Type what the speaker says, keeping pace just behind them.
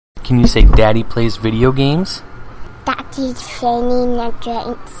Can you say Daddy plays video games? Daddy's training the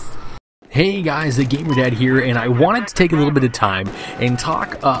games. Hey guys, the Gamer Dad here, and I wanted to take a little bit of time and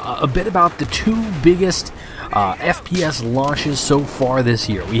talk a bit about the two biggest FPS launches so far this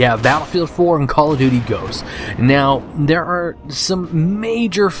year. We have Battlefield 4 and Call of Duty Ghosts. Now, there are some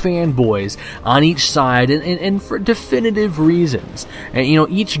major fanboys on each side, and for definitive reasons. And, you know,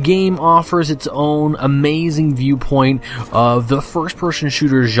 each game offers its own amazing viewpoint of the first-person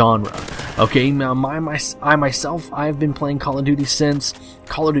shooter genre. Okay, now I myself, I've been playing Call of Duty since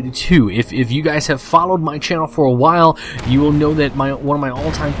Call of Duty 2. If you guys have followed my channel for a while, you will know that one of my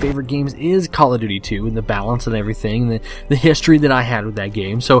all-time favorite games is Call of Duty 2, and the balance and everything, the history that I had with that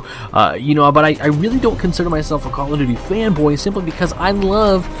game. So, you know, but I really don't consider myself a Call of Duty fanboy simply because I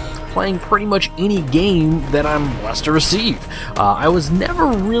love playing pretty much any game that I'm blessed to receive. I was never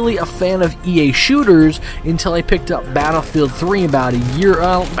really a fan of EA shooters until I picked up Battlefield 3 about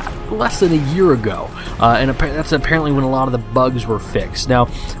less than a year ago, and that's apparently when a lot of the bugs were fixed. Now,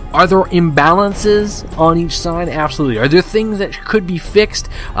 are there imbalances on each side? Absolutely. Are there things that could be fixed,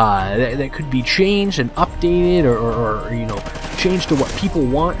 that could be changed and updated, or you know, changed to what people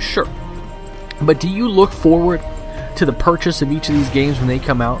want? Sure. But do you look forward to the purchase of each of these games when they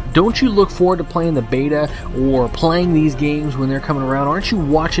come out? Don't you look forward to playing the beta or playing these games when they're coming around? Aren't you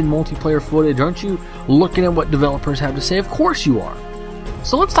watching multiplayer footage? Aren't you looking at what developers have to say? Of course you are.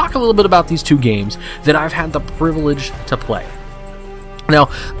 So let's talk a little bit about these two games that I've had the privilege to play. Now,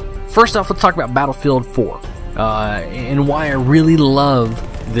 first off, let's talk about Battlefield 4 and why I really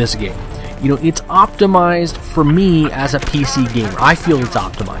love this game. You know, it's optimized for me as a PC gamer. I feel it's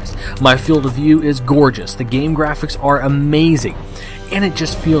optimized. My field of view is gorgeous. The game graphics are amazing. And it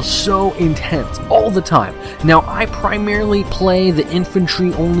just feels so intense all the time. Now, I primarily play the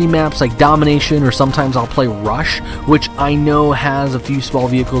infantry-only maps like Domination, or sometimes I'll play Rush, which I know has a few small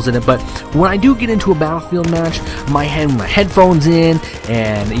vehicles in it, but when I do get into a Battlefield match, my headphones in,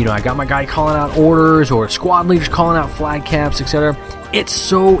 and, you know, I got my guy calling out orders, or squad leaders calling out flag caps, etc., it's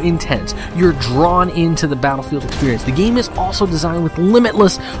so intense. You're drawn into the Battlefield experience. The game is also designed with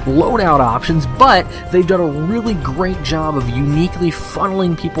limitless loadout options, but they've done a really great job of uniquely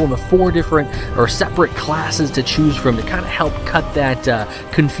funneling people into 4 different or separate classes to choose from to kind of help cut that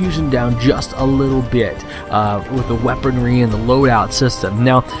confusion down just a little bit with the weaponry and the loadout system.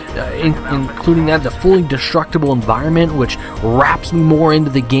 Now, including that, the fully destructible environment, which wraps me more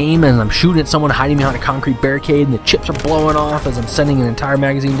into the game, and I'm shooting at someone hiding behind a concrete barricade, and the chips are blowing off as I'm sending an entire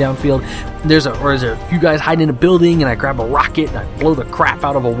magazine downfield. There's a few guys hiding in a building, and I grab a rocket and I blow the crap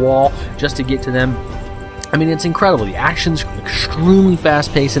out of a wall just to get to them. I mean, it's incredible. The action's extremely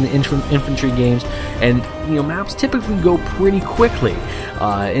fast-paced in the infantry games, and, you know, maps typically go pretty quickly.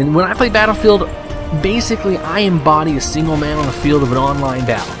 And when I play Battlefield, basically I embody a single man on the field of an online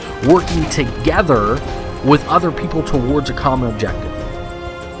battle, working together with other people towards a common objective.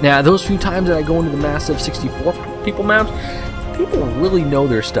 Now, those few times that I go into the massive 64-people maps, people really know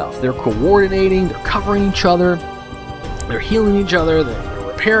their stuff. They're coordinating, they're covering each other, they're healing each other, they're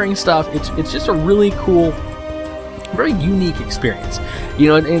repairing stuff. It's just a really cool, very unique experience. You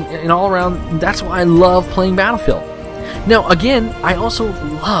know, and all around, that's why I love playing Battlefield. Now, again, I also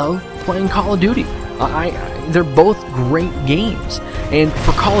love playing Call of Duty. They're both great games. And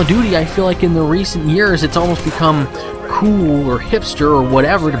for Call of Duty, I feel like in the recent years, it's almost become cool or hipster or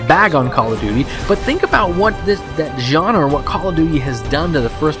whatever to bag on Call of Duty, but think about what that genre, what Call of Duty has done to the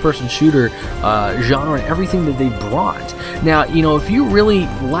first-person shooter genre and everything that they brought. Now, you know, if you really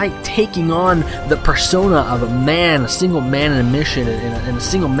like taking on the persona of a single man in a mission and a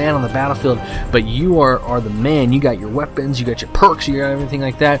single man on the battlefield, but you are the man, you got your weapons, you got your perks, you got everything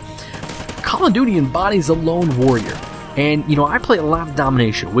like that, Call of Duty embodies a lone warrior. And, you know, I play a lot of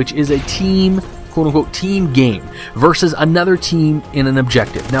Domination, which is a team, quote-unquote, team game versus another team in an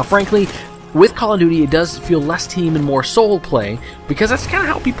objective. Now, frankly, with Call of Duty, it does feel less team and more solo play, because that's kind of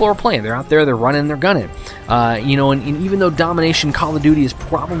how people are playing. They're out there, they're running, they're gunning. You know, and even though Domination, Call of Duty is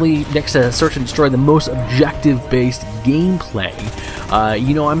probably, next to Search and Destroy, the most objective-based gameplay,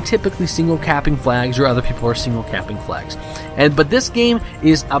 you know, I'm typically single-capping flags, or other people are single-capping flags. But this game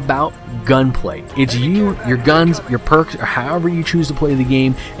is about gunplay. It's you, your guns, your perks, or however you choose to play the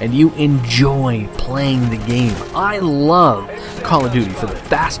game, and you enjoy playing the game. I love Call of Duty for the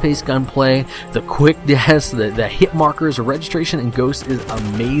fast-paced gunplay, the quick deaths, the hit markers, the registration in Ghost is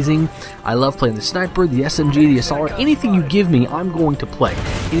amazing. I love playing the sniper, the SMG, the assault. Anything you give me, I'm going to play.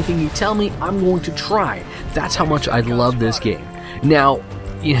 Anything you tell me, I'm going to try. That's how much I love this game. Now,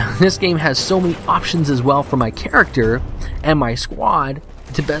 you know, this game has so many options as well for my character and my squad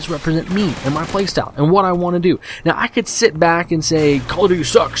to best represent me and my playstyle and what I want to do. Now, I could sit back and say Call of Duty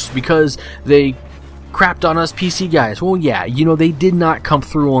sucks because they crapped on us PC guys. Well, yeah, you know, they did not come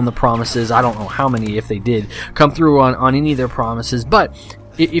through on the promises. I don't know how many, if they did, come through on any of their promises, but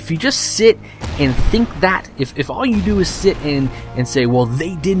if you just sit and think that, if all you do is sit and say, well,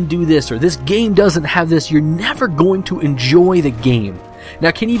 they didn't do this, or this game doesn't have this, you're never going to enjoy the game.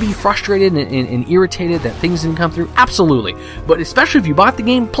 Now, can you be frustrated and irritated that things didn't come through? Absolutely. But especially if you bought the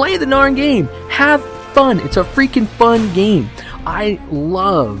game, play the darn game. Have fun. It's a freaking fun game. I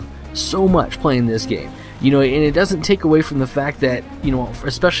love so much playing this game, you know, and it doesn't take away from the fact that, you know,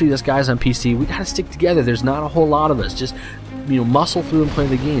 especially us guys on PC, we gotta stick together. There's not a whole lot of us. Just, you know, muscle through and play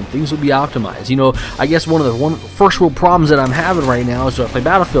the game. Things will be optimized. You know, I guess one of the first world problems that I'm having right now is, do I play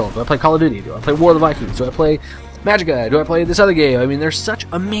Battlefield? Do I play Call of Duty? Do I play War of the Vikings? Do I play Magicka? Do I play this other game? I mean, there's such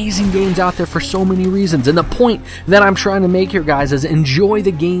amazing games out there for so many reasons, and the point that I'm trying to make here, guys, is enjoy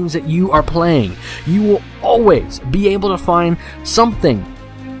the games that you are playing. You will always be able to find something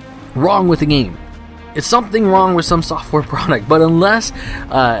wrong with the game. It's something wrong with some software product, but unless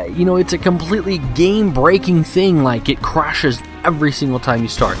you know, it's a completely game-breaking thing, like it crashes every single time you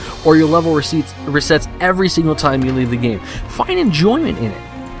start, or your level resets every single time you leave the game, find enjoyment in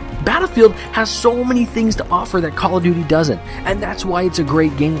it. Battlefield has so many things to offer that Call of Duty doesn't, and that's why it's a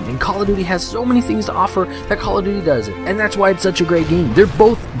great game. And Call of Duty has so many things to offer that Call of Duty doesn't, and that's why it's such a great game. They're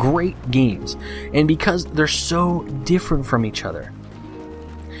both great games, and because they're so different from each other.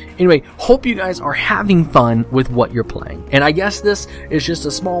 Anyway, hope you guys are having fun with what you're playing. And I guess this is just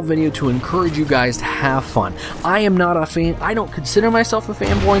a small video to encourage you guys to have fun. I am not a fan. I don't consider myself a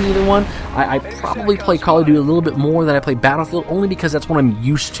fanboy in either one. I probably play Call of Duty a little bit more than I play Battlefield, only because that's what I'm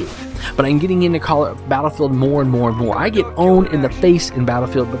used to. But I'm getting into Battlefield more and more and more. I get owned in the face in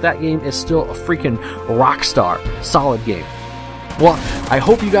Battlefield, but that game is still a freaking rock star. Solid game. Well, I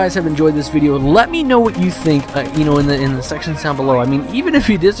hope you guys have enjoyed this video. Let me know what you think, you know, in the sections down below. I mean, even if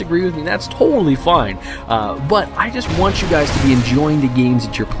you disagree with me, that's totally fine. But I just want you guys to be enjoying the games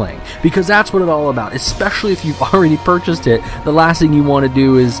that you're playing, because that's what it's all about. Especially if you've already purchased it, the last thing you want to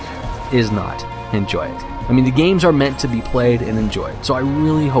do is not enjoy it. I mean, the games are meant to be played and enjoyed. So I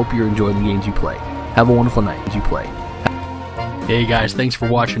really hope you're enjoying the games you play. Have a wonderful night as you play. Hey guys, thanks for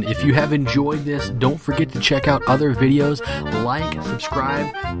watching. If you have enjoyed this, don't forget to check out other videos. Like,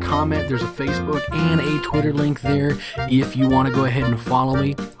 subscribe, comment. There's a Facebook and a Twitter link there if you want to go ahead and follow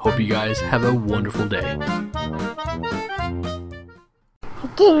me. Hope you guys have a wonderful day.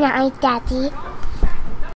 Good night, Daddy.